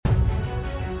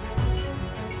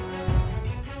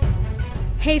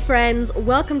Hey friends,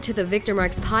 welcome to the Victor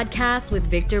Marks podcast with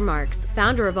Victor Marks,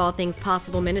 founder of All Things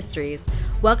Possible Ministries.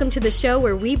 Welcome to the show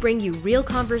where we bring you real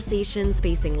conversations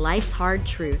facing life's hard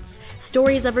truths,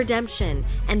 stories of redemption,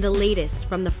 and the latest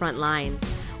from the front lines.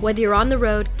 Whether you're on the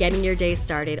road, getting your day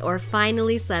started, or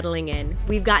finally settling in,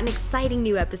 we've got an exciting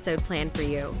new episode planned for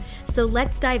you. So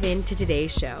let's dive into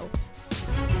today's show.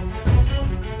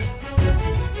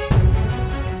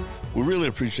 We really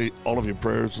appreciate all of your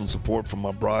prayers and support from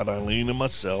my bride Eileen and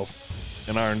myself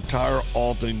and our entire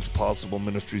All Things Possible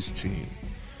Ministries team.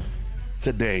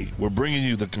 Today, we're bringing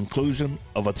you the conclusion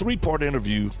of a 3-part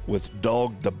interview with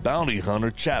Dog the Bounty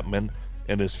Hunter Chapman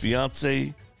and his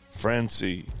fiancée,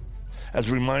 Francie. As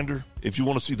a reminder, if you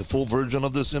want to see the full version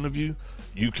of this interview,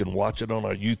 you can watch it on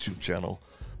our YouTube channel.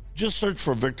 Just search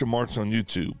for Victor Marks on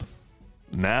YouTube.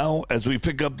 Now, as we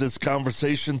pick up this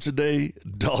conversation today,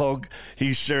 Dog,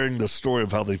 he's sharing the story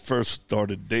of how they first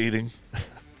started dating.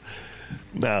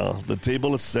 Now, the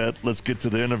table is set. Let's get to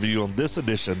the interview on this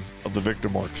edition of the Victor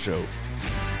Marks Show.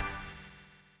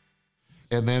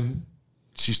 And then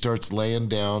she starts laying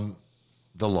down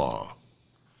the law.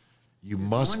 You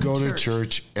must go to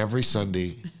church every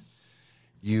Sunday.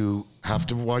 You have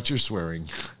to watch your swearing.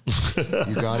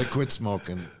 You got to quit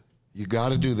smoking. You got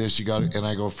to do this. And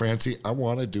I go, Francie, I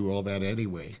want to do all that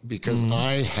anyway because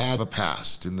I had a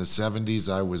past. In the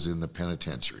 70s, I was in the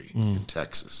penitentiary in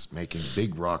Texas, making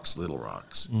big rocks, little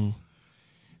rocks.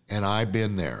 And I've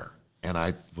been there. And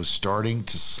I was starting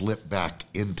to slip back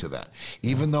into that.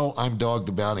 Even though I'm Dog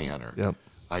the Bounty Hunter,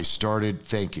 I started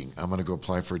thinking, I'm going to go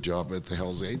apply for a job at the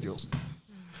Hells Angels.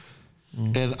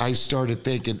 And I started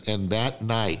thinking, and that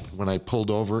night when I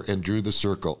pulled over and drew the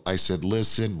circle, I said,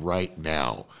 listen right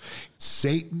now,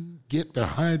 Satan, get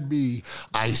behind me.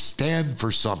 I stand for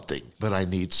something, but I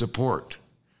need support.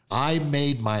 I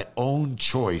made my own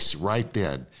choice right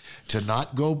then to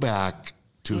not go back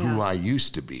to who I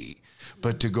used to be,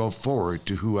 but to go forward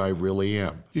to who I really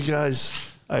am. You guys,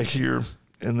 I hear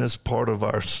in this part of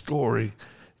our story,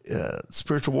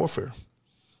 spiritual warfare,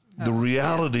 the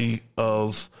reality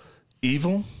of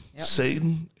evil,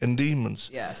 Satan, and demons.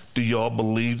 Yes. Do y'all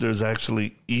believe there's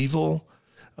actually evil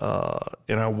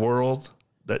in our world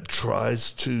that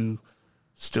tries to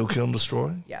still kill and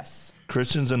destroy? Yes.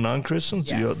 Christians and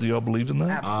non-Christians? Yes. Do y'all believe in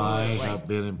that? Absolutely. I have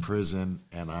been in prison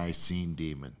and I seen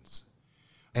demons.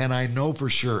 And I know for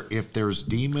sure if there's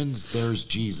demons, there's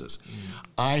Jesus.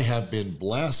 I have been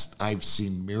blessed. I've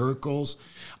seen miracles.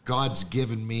 God's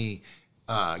given me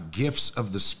gifts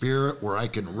of the Spirit where I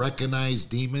can recognize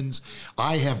demons.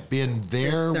 I have been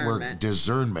there where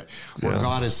discernment, where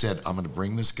God has said, I'm going to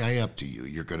bring this guy up to you.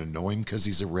 You're going to know him because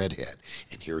he's a redhead.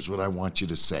 And here's what I want you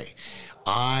to say.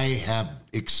 I have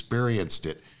experienced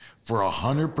it for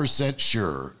 100%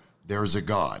 sure there's a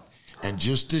God. And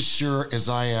just as sure as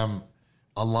I am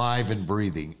alive and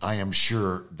breathing, I am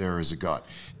sure there is a God.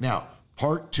 Now,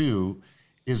 part 2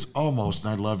 is almost,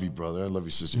 and I love you, brother, I love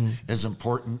you, sister, as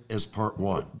important as part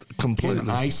 1. Completely.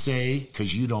 And I say,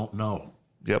 because you don't know.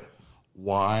 Yep.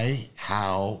 Why,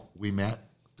 how we met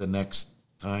the next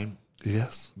time?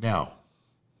 Yes. Now,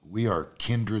 we are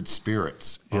kindred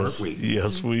spirits, aren't we?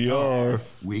 Yes, we are.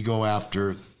 We go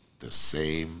after the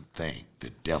same thing,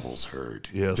 the devil's herd,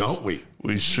 don't we?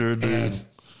 We sure do. And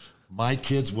my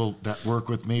kids that work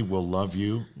with me will love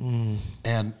you.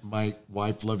 And my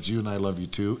wife loves you, and I love you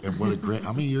too. And what a great,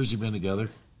 how many years you been together?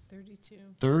 32.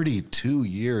 32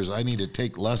 years. I need to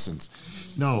take lessons.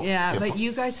 No. Yeah, but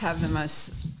you guys have the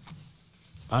most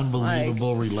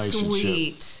unbelievable relationship.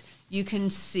 Sweet. You can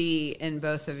see in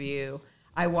both of you.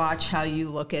 I watch how you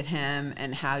look at him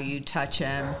and how you touch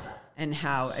him and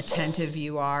how attentive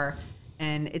you are.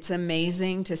 And it's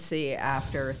amazing to see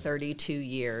after 32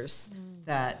 years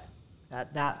that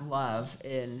love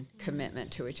and commitment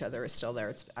to each other is still there.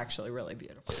 It's actually really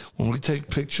beautiful. When we take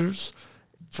pictures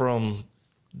from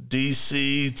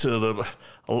DC to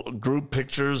the group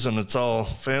pictures and it's all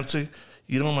fancy,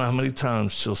 you don't know how many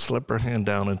times she'll slip her hand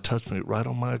down and touch me right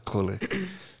on my acrylic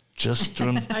just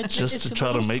to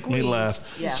try to make me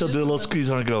laugh. Yeah. She'll do a little squeeze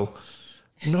and I go,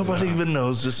 nobody even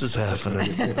knows this is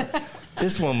happening.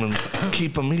 This woman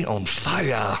keeping me on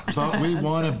fire. But we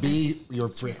want to be your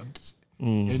friends.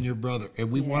 And your brother,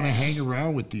 and we want to hang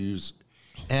around with you.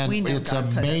 And it's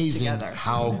amazing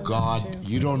how God,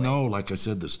 you don't know, like I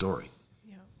said, the story,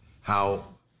 how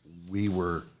we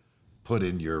were put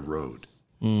in your road.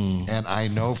 And I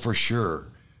know for sure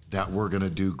that we're going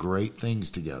to do great things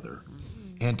together.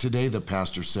 And today the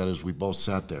pastor said, as we both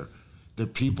sat there, the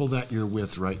people that you're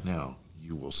with right now,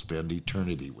 you will spend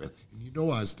eternity with. And you know,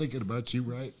 I was thinking about you,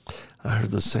 right? I heard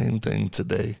the same thing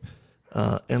today.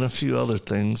 And a few other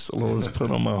things the Lord has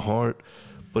put on my heart.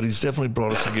 but he's definitely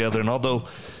brought us together. And although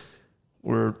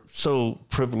we're so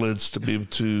privileged to be able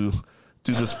to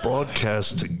do this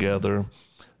broadcast together,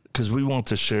 because we want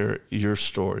to share your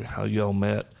story, how y'all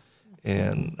met,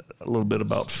 and a little bit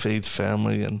about faith,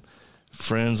 family, and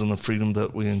friends, and the freedom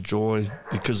that we enjoy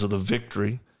because of the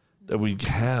victory that we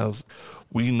have.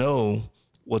 We know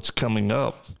what's coming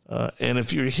up. And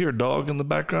if you hear a dog in the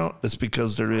background, it's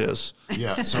because there is.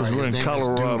 Yeah, sorry. We're in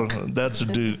Colorado. Duke. That's a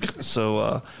Duke.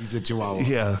 So he's a Chihuahua.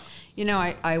 Yeah. You know,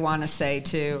 I want to say,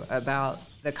 too, about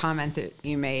the comment that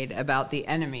you made about the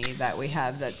enemy that we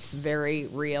have that's very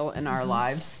real in our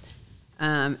lives.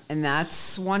 And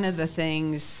that's one of the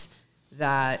things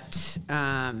that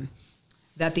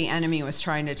that the enemy was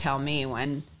trying to tell me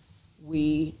when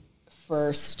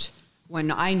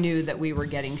I knew that we were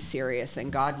getting serious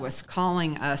and God was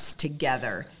calling us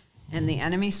together. And the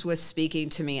enemy was speaking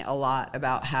to me a lot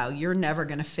about how you're never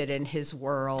going to fit in his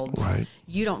world. Right.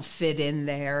 You don't fit in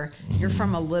there. You're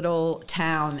from a little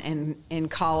town in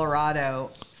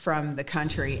Colorado from the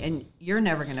country, and you're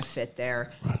never going to fit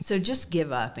there. Right. So just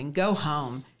give up and go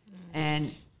home.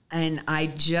 And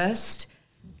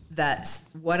that's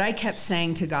what I kept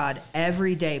saying to God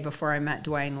every day before I met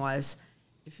Dwayne was,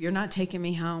 if you're not taking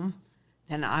me home,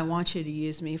 then I want you to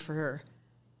use me for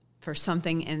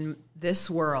something in this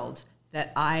world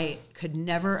that I could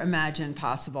never imagine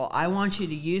possible. I want you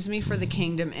to use me for the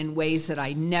kingdom in ways that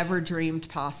I never dreamed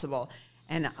possible.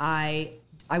 And I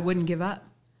wouldn't give up.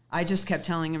 I just kept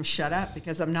telling him, shut up,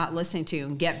 because I'm not listening to you,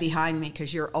 and get behind me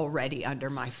because you're already under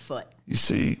my foot. You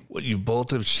see, what you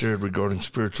both have shared regarding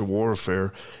spiritual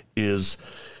warfare is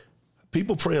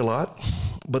people pray a lot,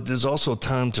 but there's also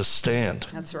time to stand.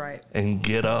 That's right. And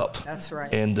get up. That's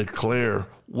right. And declare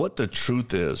what the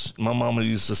truth is. My mama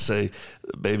used to say,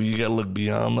 baby, you got to look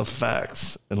beyond the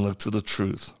facts and look to the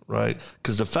truth, right?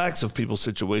 Because the facts of people's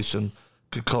situation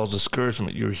could cause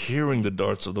discouragement. You're hearing the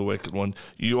darts of the wicked one.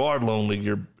 You are lonely.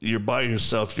 You're by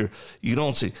yourself. You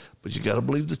don't see. But you got to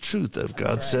believe the truth. That if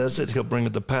God says it, he'll bring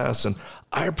it to pass. And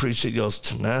I appreciate y'all's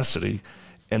tenacity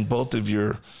and both of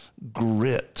your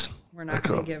grit. We're not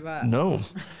going to give up. No.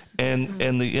 And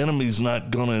the enemy's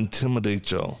not going to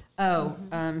intimidate y'all.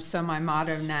 So my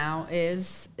motto now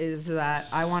is that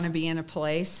I want to be in a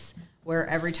place where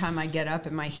every time I get up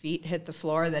and my feet hit the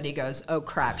floor, that he goes, oh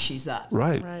crap, she's up.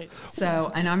 Right.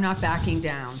 So, and I'm not backing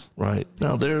down. Right.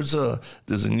 Now there's a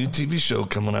new TV show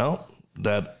coming out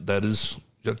that is,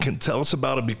 you can tell us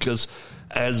about it, because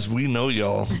as we know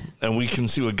y'all and we can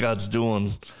see what God's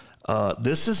doing,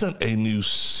 this isn't a new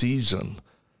season.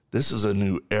 This is a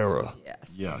new era.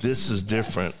 Yes. This is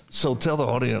different. Yes. So tell the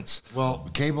audience. Well,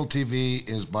 cable TV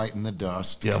is biting the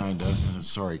dust, kind of.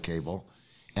 Sorry, cable.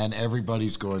 And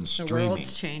everybody's going streaming. The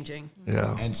world's changing.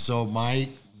 Yeah. And so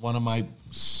one of my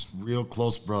real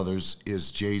close brothers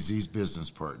is Jay-Z's business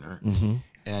partner. Mm-hmm.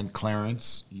 And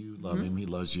Clarence, you love him. He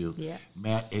loves you. Yeah.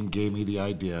 Matt and gave me the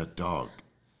idea, dog,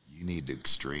 you need to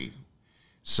stream.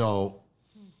 So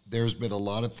there's been a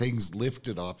lot of things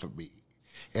lifted off of me.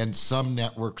 And some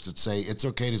networks would say it's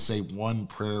okay to say one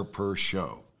prayer per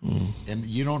show. And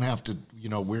you don't have to,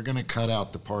 we're going to cut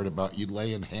out the part about you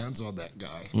laying hands on that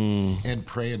guy and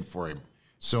praying for him.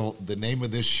 So the name of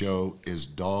this show is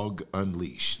Dog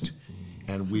Unleashed.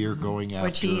 And we are going after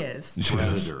which he is.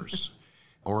 Predators.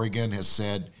 Oregon has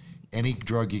said any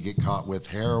drug you get caught with,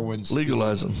 heroin,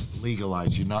 legalize them.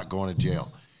 Legalize. You're not going to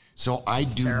jail. So I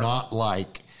do not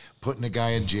like putting a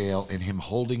guy in jail and him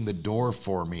holding the door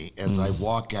for me as I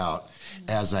walk out,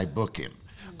 as I book him.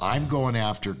 I'm going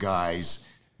after guys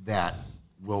that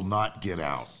will not get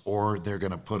out, or they're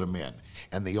going to put them in.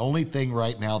 And the only thing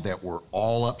right now that we're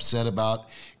all upset about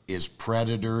is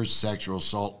predators, sexual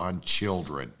assault on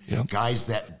children. Yep. Guys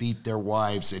that beat their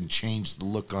wives and change the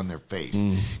look on their face.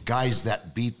 Guys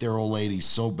that beat their old lady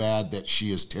so bad that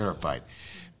she is terrified.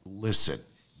 Listen,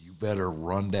 you better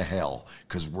run to hell,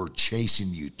 because we're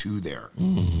chasing you to there.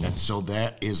 And so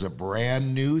that is a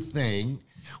brand new thing.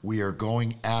 We are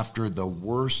going after the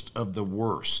worst of the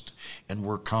worst, and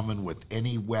we're coming with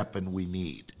any weapon we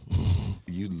need.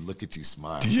 You look at you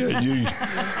smile. Yeah,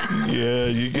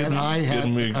 you get. And I had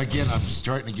again. I'm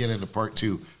starting to get into part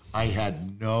two. I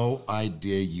had no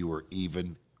idea you were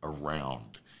even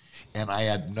around, and I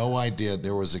had no idea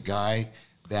there was a guy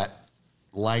that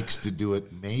likes to do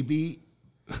it maybe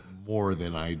more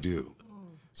than I do.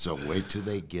 So wait till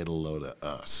they get a load of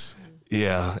us.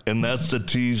 Yeah, and that's the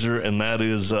teaser, and that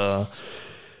is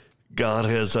God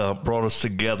has brought us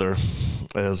together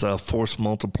as a force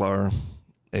multiplier,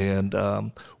 and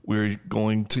we're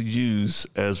going to use,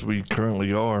 as we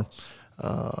currently are,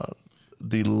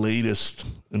 the latest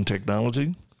in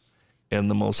technology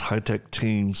and the most high-tech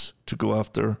teams to go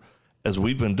after as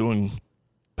we've been doing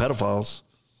pedophiles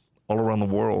all around the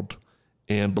world.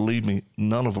 And believe me,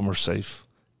 none of them are safe.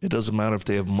 It doesn't matter if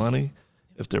they have money,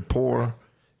 if they're poor,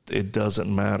 it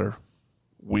doesn't matter.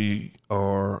 We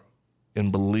are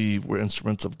and believe we're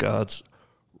instruments of God's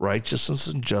righteousness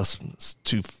and justice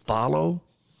to follow.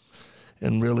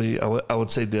 And really, I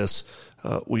would say this,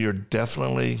 we are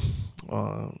definitely,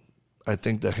 I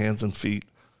think, the hands and feet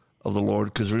of the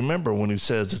Lord. Because remember when he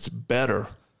says it's better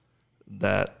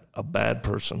that a bad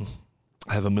person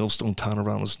have a millstone tied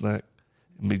around his neck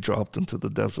and be dropped into the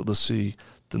depths of the sea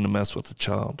than to mess with a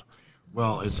child.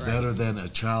 Well, it's better than a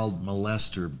child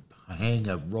molester hang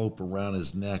a rope around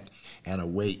his neck and a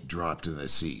weight dropped in the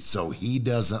sea. So he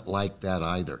doesn't like that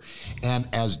either. And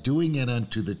as doing it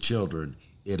unto the children,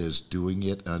 it is doing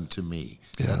it unto me.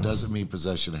 Yeah. That doesn't mean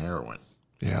possession of heroin.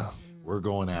 Yeah. We're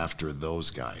going after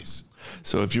those guys.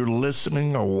 So if you're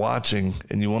listening or watching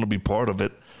and you want to be part of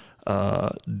it,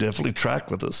 definitely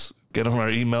track with us. Get on our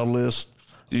email list.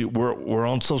 We're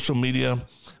on social media,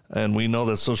 and we know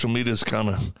that social media is kind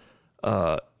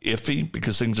of iffy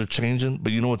because things are changing.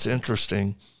 But you know what's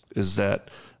interesting is that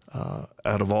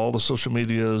out of all the social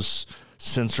medias,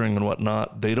 censoring and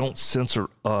whatnot, they don't censor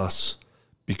us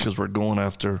because we're going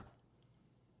after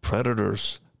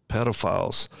predators,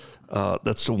 pedophiles.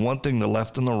 That's the one thing the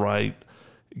left and the right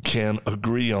can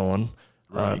agree on.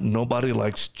 Right. Nobody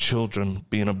likes children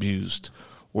being abused.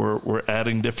 We're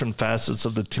adding different facets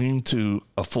of the team to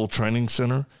a full training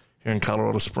center here in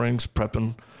Colorado Springs,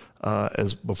 prepping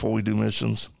as before we do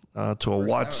missions to a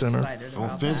watch center.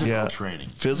 Physical training.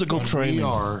 Physical and training. We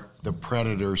are the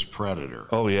predator's predator.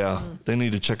 Oh, yeah. They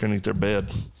need to check underneath their bed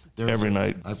every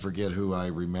night. I forget who I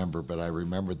remember, but I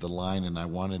remembered the line, and I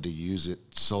wanted to use it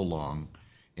so long,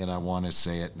 and I want to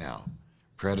say it now.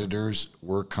 Predators,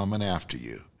 we're coming after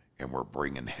you, and we're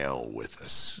bringing hell with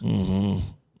us. Mm-hmm.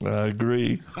 I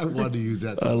agree. I wanted to use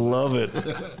that. I love it.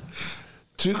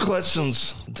 2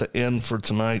 questions to end for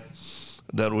tonight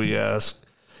that we asked.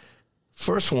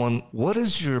 First one, what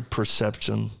is your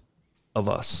perception of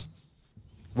us?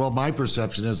 Well, my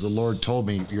perception is the Lord told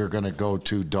me you're going to go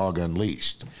to Dog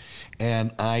Unleashed. And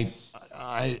I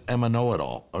am a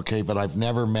know-it-all, okay? But I've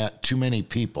never met too many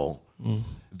people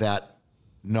that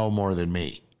know more than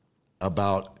me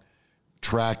about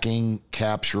tracking,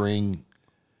 capturing,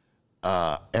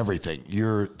 everything.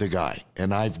 You're the guy.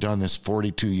 And I've done this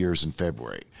 42 years in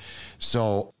February.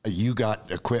 So you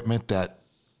got equipment that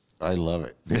I love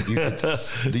it.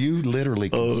 You literally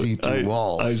can see through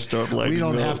walls. I start lighting We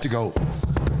don't up. have to go,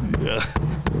 Yeah.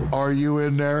 are you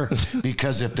in there?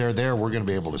 Because if they're there, we're going to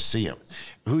be able to see them.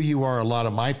 Who you are, a lot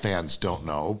of my fans don't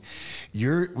know.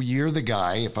 You're the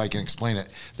guy, if I can explain it,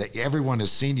 that everyone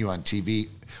has seen you on TV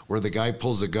where the guy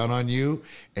pulls a gun on you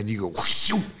and you go,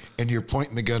 whoosh, and you're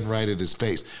pointing the gun right at his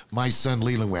face. My son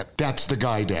Leland went, that's the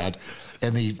guy, Dad.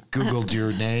 And he Googled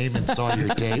your name and saw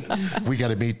your tape. We got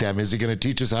to meet them. Is he going to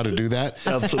teach us how to do that?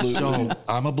 Absolutely. So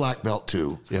I'm a black belt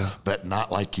too, but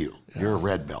not like you. Yeah. You're a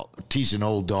red belt. Teach an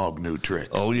old dog new tricks.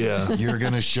 Oh, yeah. You're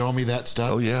going to show me that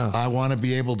stuff? Oh, yeah. I want to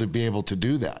be able to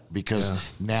do that because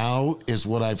now is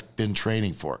what I've been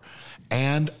training for.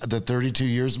 And the 32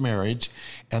 years marriage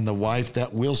and the wife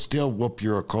that will still whoop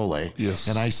your acole. Yes.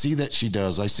 And I see that she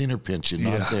does. I seen her pinch you,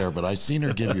 not there, but I seen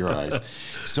her give your eyes.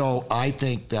 So I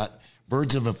think that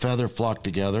birds of a feather flock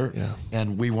together,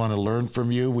 and we want to learn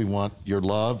from you. We want your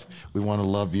love. We want to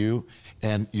love you,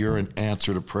 and you're an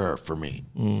answer to prayer for me.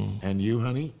 And you,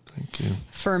 honey? Thank you.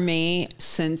 For me,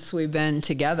 since we've been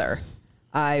together,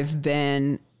 I've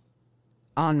been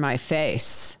on my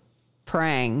face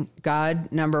praying,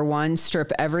 God, number 1,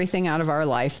 strip everything out of our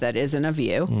life that isn't of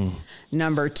you.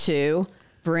 Number 2,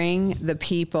 bring the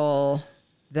people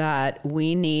that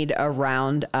we need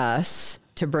around us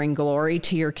to bring glory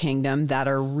to your kingdom, that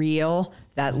are real,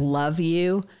 that love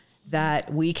you,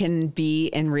 that we can be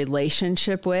in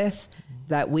relationship with,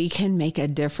 that we can make a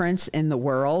difference in the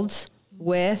world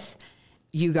with.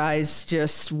 You guys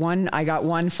I got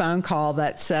one phone call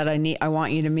that said, I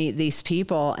want you to meet these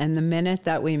people. And the minute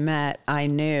that we met, I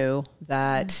knew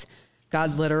that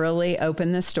God literally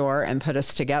opened this door and put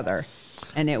us together.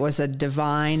 And it was a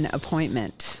divine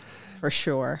appointment for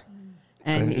sure.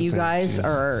 And you guys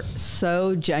are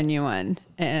so genuine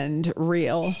and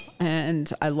real. And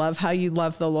I love how you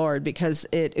love the Lord because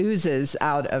it oozes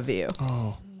out of you.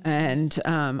 Oh. And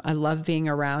I love being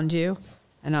around you.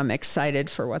 And I'm excited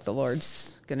for what the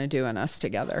Lord's going to do in us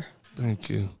together. Thank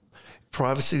you.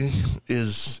 Privacy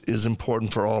is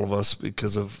important for all of us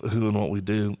because of who and what we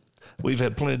do. We've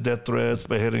had plenty of death threats,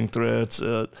 beheading threats.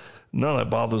 None of that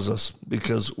bothers us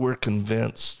because we're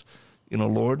convinced,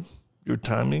 Lord, your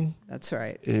timing that's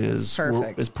right. is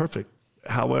perfect. It's perfect.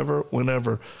 however,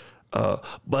 whenever.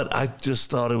 But I just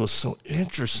thought it was so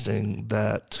interesting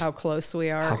that how close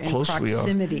we are in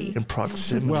proximity. In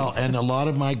proximity. Well, and a lot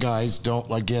of my guys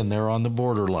don't, again, they're on the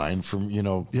borderline from,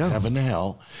 heaven to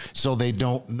hell. So they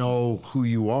don't know who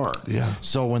you are. Yeah.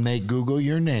 So when they Google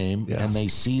your name and they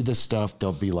see the stuff,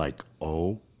 they'll be like,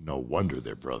 oh, no wonder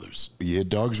they're brothers. Yeah,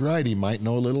 Dog's right. He might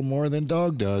know a little more than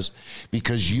Dog does,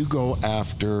 because you go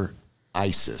after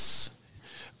ISIS.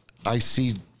 I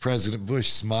see President Bush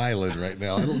smiling right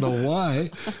now. I don't know why.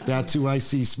 That's who I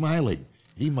see smiling.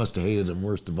 He must have hated him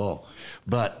worst of all.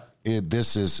 But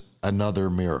this is another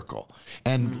miracle.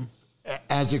 And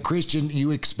as a Christian,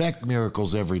 you expect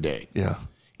miracles every day. Yeah.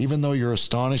 Even though you're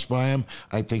astonished by them,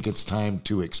 I think it's time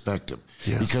to expect them.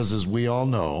 Yes. Because as we all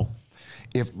know,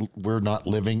 if we're not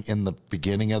living in the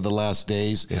beginning of the last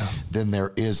days, then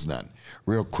there is none.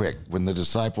 Real quick, when the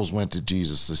disciples went to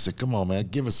Jesus, they said, come on, man,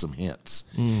 give us some hints.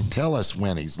 Tell us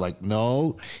when. He's like,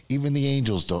 no, even the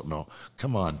angels don't know.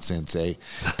 Come on, Sensei.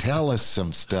 Tell us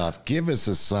some stuff. Give us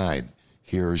a sign.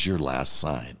 Here's your last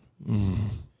sign.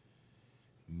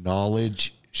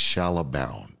 Knowledge shall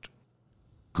abound.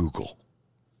 Google,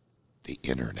 the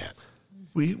internet.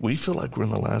 We feel like we're in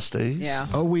the last days. Yeah.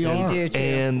 Oh, we are.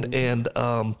 And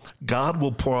God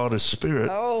will pour out His Spirit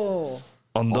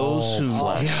on those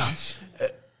who,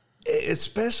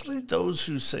 especially those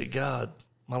who say, God,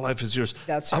 my life is yours.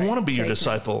 That's right. I want to be your Take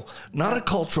disciple, not a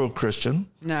cultural Christian.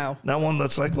 No. Not one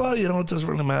that's like, well, it doesn't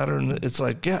really matter. And it's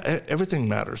like, everything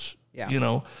matters,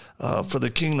 for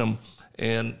the kingdom,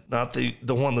 and not the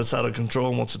one that's out of control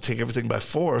and wants to take everything by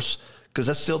force. Because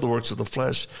that's still the works of the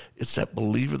flesh. It's that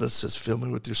believer that says, fill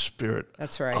me with your Spirit.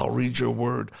 That's right. I'll read your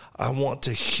word. I want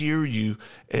to hear you.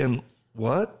 And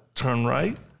what? Turn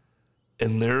right,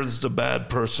 and there's the bad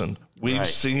person. We've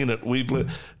seen it.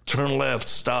 Turn left,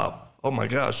 stop. Oh, my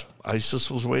gosh, ISIS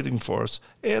was waiting for us,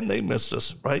 and they missed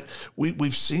us, right?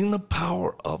 We've seen the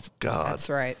power of God. That's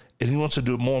right. And He wants to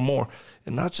do it more and more,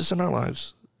 and not just in our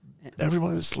lives.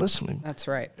 Everybody that's listening. That's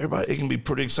right. Everybody, it can be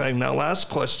pretty exciting. Now, last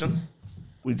question.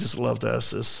 We just love to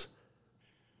ask this.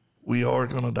 We are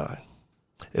going to die.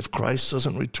 If Christ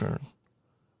doesn't return,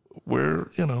 if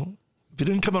He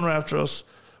didn't come and rapture us,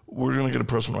 we're going to get a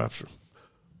personal rapture.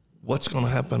 What's going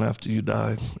to happen after you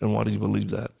die, and why do you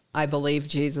believe that? I believe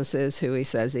Jesus is who He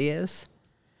says He is.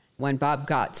 When Bob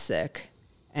got sick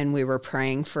and we were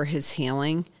praying for his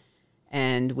healing,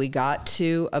 and we got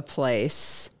to a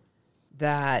place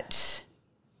that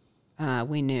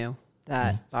we knew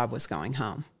that Bob was going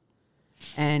home.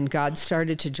 And God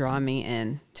started to draw me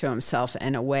in to Himself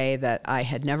in a way that I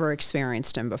had never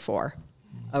experienced Him before.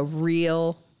 A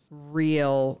real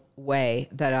way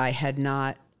that I had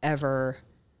not ever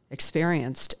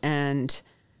experienced. And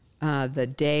the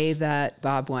day that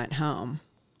Bob went home,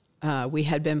 we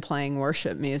had been playing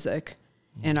worship music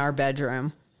in our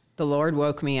bedroom. The Lord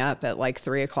woke me up at like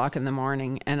 3:00 in the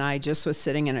morning, and I just was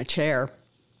sitting in a chair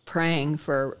praying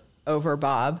over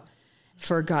Bob,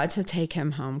 for God to take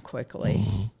him home quickly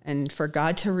and for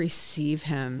God to receive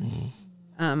him.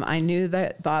 I knew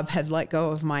that Bob had let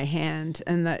go of my hand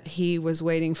and that he was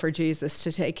waiting for Jesus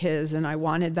to take his, and I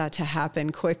wanted that to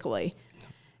happen quickly.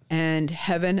 And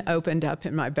heaven opened up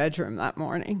in my bedroom that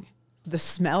morning. The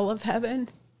smell of heaven.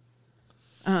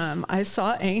 I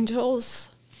saw angels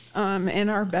in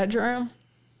our bedroom.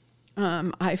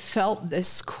 I felt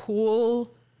this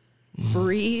cool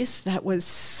breeze that was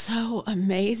so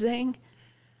amazing.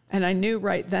 And I knew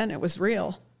right then it was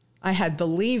real. I had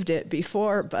believed it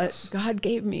before, but God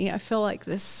gave me, I feel like,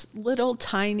 this little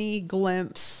tiny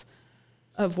glimpse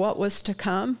of what was to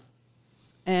come.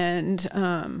 And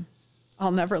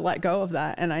I'll never let go of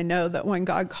that. And I know that when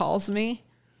God calls me,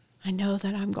 I know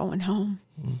that I'm going home.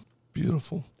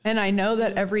 Beautiful. And I know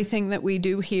that everything that we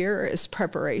do here is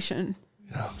preparation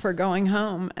for going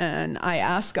home. And I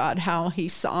asked God how He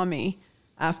saw me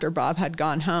after Bob had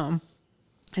gone home.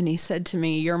 And He said to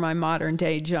me, "You're my modern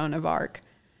day Joan of Arc."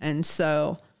 And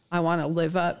so I want to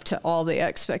live up to all the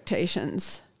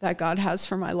expectations that God has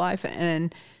for my life.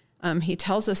 And He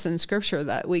tells us in Scripture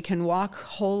that we can walk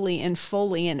wholly and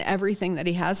fully in everything that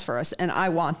He has for us. And I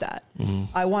want that.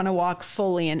 I want to walk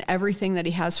fully in everything that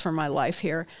He has for my life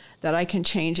here, that I can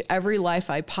change every life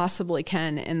I possibly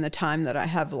can in the time that I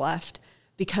have left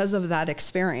because of that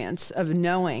experience of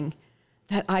knowing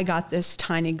that I got this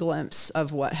tiny glimpse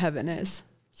of what heaven is.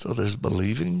 So there's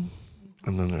believing,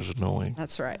 and then there's knowing.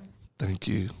 That's right. Thank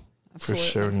you Absolutely.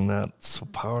 for sharing that. It's so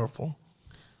powerful.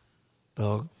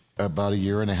 Dog. About 1.5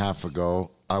 years ago,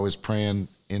 I was praying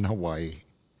in Hawaii,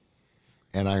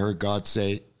 and I heard God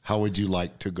say, "How would you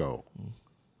like to go?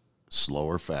 Slow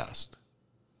or fast?"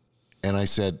 And I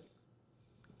said,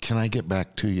 can I get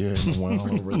back to you in a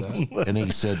while over that? And he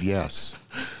said, yes.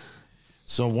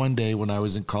 So one day when I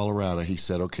was in Colorado, he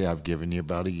said, okay, I've given you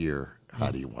about a year.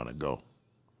 How do you want to go?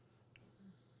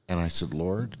 And I said,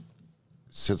 Lord,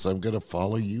 since I'm going to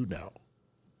follow you now,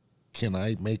 can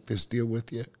I make this deal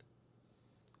with you?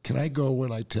 Can I go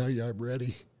when I tell you I'm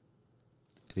ready?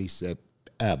 And he said,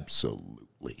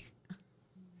 absolutely.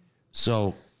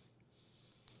 So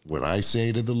when I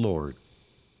say to the Lord,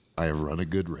 I have run a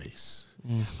good race.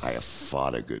 I have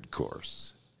fought a good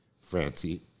course.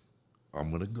 Francie, I'm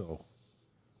going to go.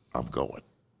 I'm going.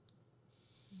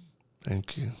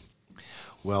 Thank you.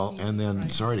 Well, and then,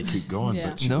 sorry to keep going,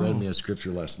 but she read me a scripture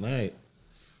last night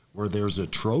where there's a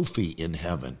trophy in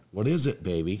heaven. What is it,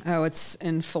 baby? Oh, it's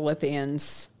in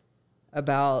Philippians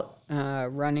about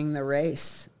running the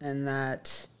race, and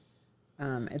that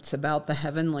it's about the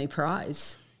heavenly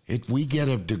prize. We get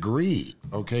a degree.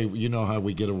 Okay, you know how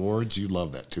we get awards? You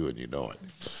love that too, and you know it.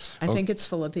 I think it's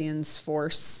Philippians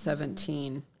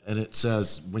 4:17. And it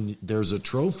says there's a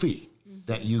trophy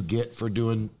that you get for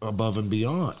doing above and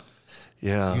beyond.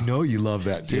 Yeah. You know you love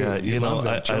that too. Yeah, you love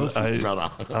that trophy.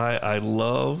 I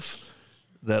love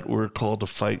that we're called to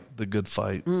fight the good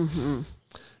fight,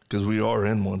 because we are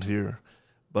in one here.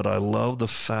 But I love the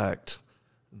fact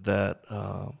that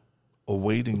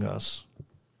awaiting us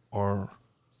are,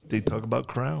 they talk about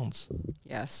crowns.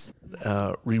 Yes.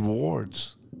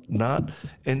 Rewards. And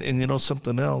you know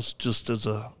something else, just as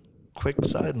a quick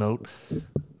side note,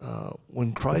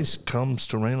 when Christ comes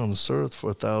to reign on this earth for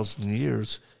 1,000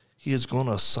 years, he is going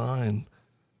to assign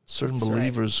certain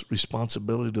believers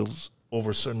responsibilities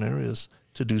over certain areas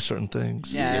to do certain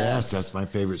things. Yes, that's my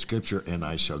favorite scripture. And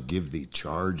I shall give thee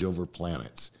charge over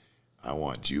planets. I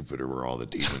want Jupiter where all the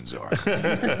demons are.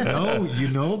 No, you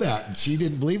know that. She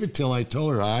didn't believe it till I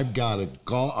told her, I've got to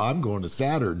call. I'm going to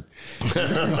Saturn.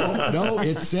 No,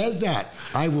 it says that.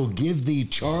 I will give thee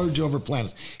charge over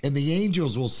planets. And the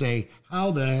angels will say,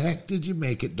 how the heck did you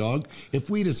make it, dog?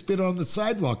 If we'd have spit on the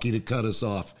sidewalk, he'd have cut us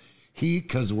off.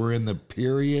 Because we're in the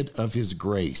period of his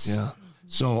grace. Yeah.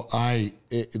 So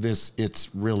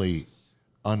it's really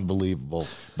unbelievable,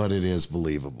 but it is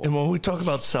believable. And when we talk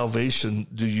about salvation,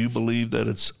 do you believe that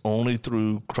it's only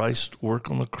through Christ's work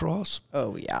on the cross?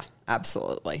 Oh, yeah,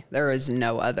 absolutely. There is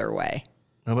no other way.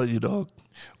 How about you, dog?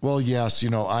 Well, yes,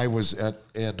 I was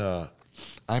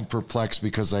I'm perplexed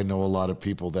because I know a lot of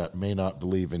people that may not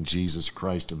believe in Jesus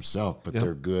Christ himself, but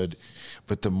they're good.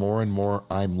 But the more and more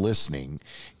I'm listening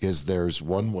is there's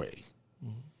one way.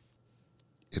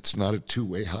 It's not a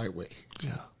two-way highway.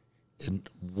 Yeah. And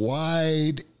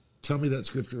wide, tell me that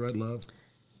scripture I love.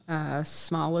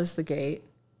 Small is the gate.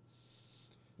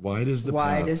 Wide is the path.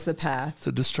 Wide is the path.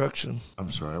 To destruction.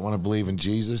 I'm sorry. I want to believe in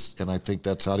Jesus, and I think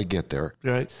that's how to get there.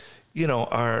 Right.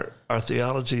 Our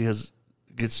theology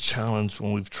gets challenged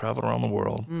when we've traveled around the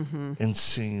world and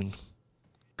seen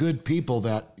good people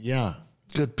that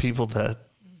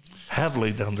have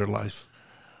laid down their life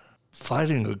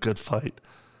fighting a good fight.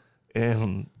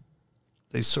 And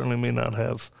they certainly may not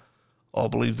have all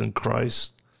believed in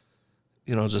Christ,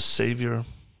 as a Savior.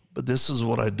 But this is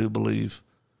what I do believe.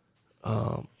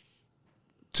 To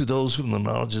those whom the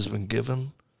knowledge has been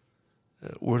given,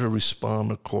 we're to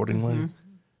respond accordingly.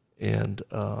 And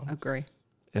agree.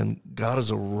 And God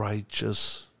is a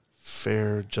righteous,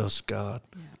 fair, just God.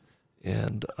 Yeah.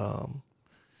 And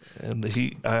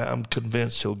I'm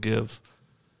convinced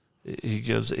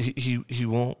He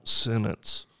won't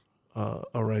sentence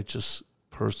a righteous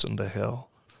person to hell.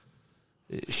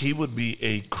 He would be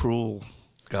a cruel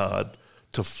God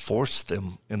to force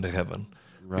them into heaven,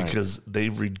 right? Because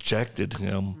they've rejected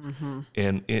him.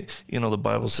 And the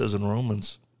Bible says in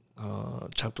Romans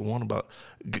chapter 1 about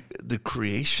the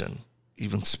creation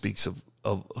even speaks of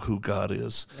who God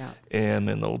is. Yeah. And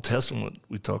in the Old Testament,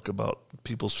 we talk about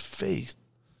people's faith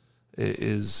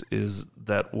is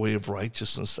that way of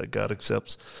righteousness that God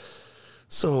accepts.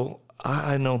 So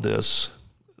I know this,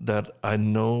 that I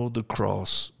know the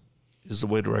cross is the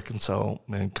way to reconcile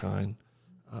mankind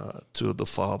to the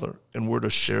Father. And we're to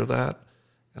share that,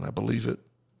 and I believe it.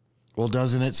 Well,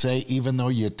 doesn't it say, even though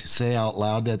you say out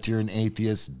loud that you're an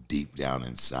atheist, deep down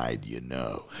inside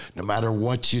no matter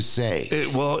what you say,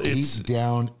 deep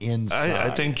down inside. I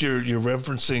think you're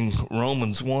referencing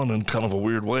Romans 1 in kind of a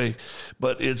weird way,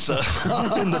 but it's in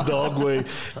the dog way.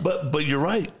 But you're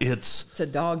right. It's a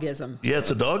dogism. Yeah,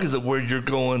 it's a dogism where you're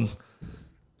going,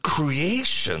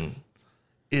 creation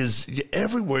is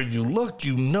everywhere you look,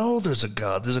 there's a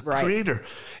God, there's a creator.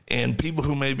 And people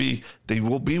who they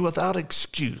will be without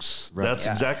excuse. Right. That's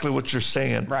exactly what you're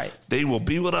saying. Right. They will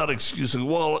be without excuse.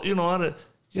 Well,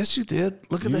 yes, you did.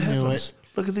 Look at the heavens.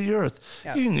 Look at the earth.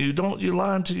 Yep. You're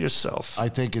lying to yourself. I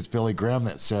think it's Billy Graham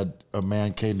that said, a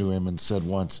man came to him and said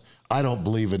once, I don't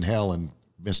believe in hell. And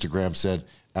Mr. Graham said,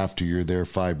 after you're there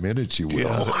 5 minutes, you will.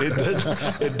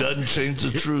 Yeah, it doesn't change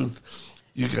the truth.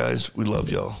 You guys, we love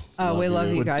y'all. Oh, we love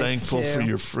you guys, We're thankful too. for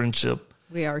your friendship.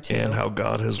 We are, too. And how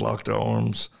God has locked our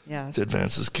arms to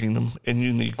advance his kingdom in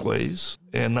unique ways.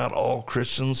 And not all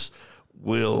Christians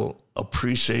will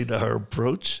appreciate our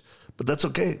approach, but that's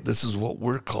okay. This is what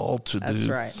we're called to do. That's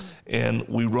right. And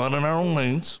we run in our own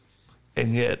lanes,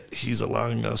 and yet he's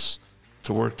allowing us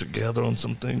to work together on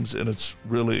some things, and it's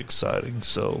really exciting.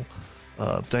 So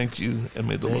thank you, and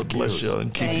may the Lord bless you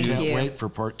and keep you. Can't wait for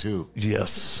part 2.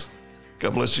 Yes.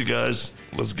 God bless you guys.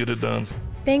 Let's get it done.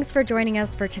 Thanks for joining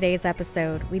us for today's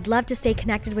episode. We'd love to stay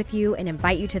connected with you and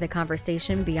invite you to the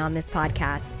conversation beyond this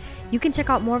podcast. You can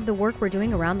check out more of the work we're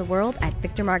doing around the world at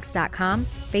victormarks.com,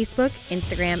 Facebook,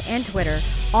 Instagram, and Twitter,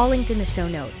 all linked in the show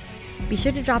notes. Be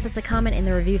sure to drop us a comment in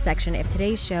the review section if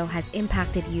today's show has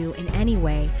impacted you in any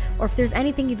way, or if there's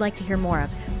anything you'd like to hear more of.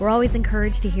 We're always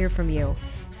encouraged to hear from you.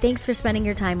 Thanks for spending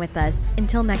your time with us.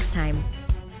 Until next time.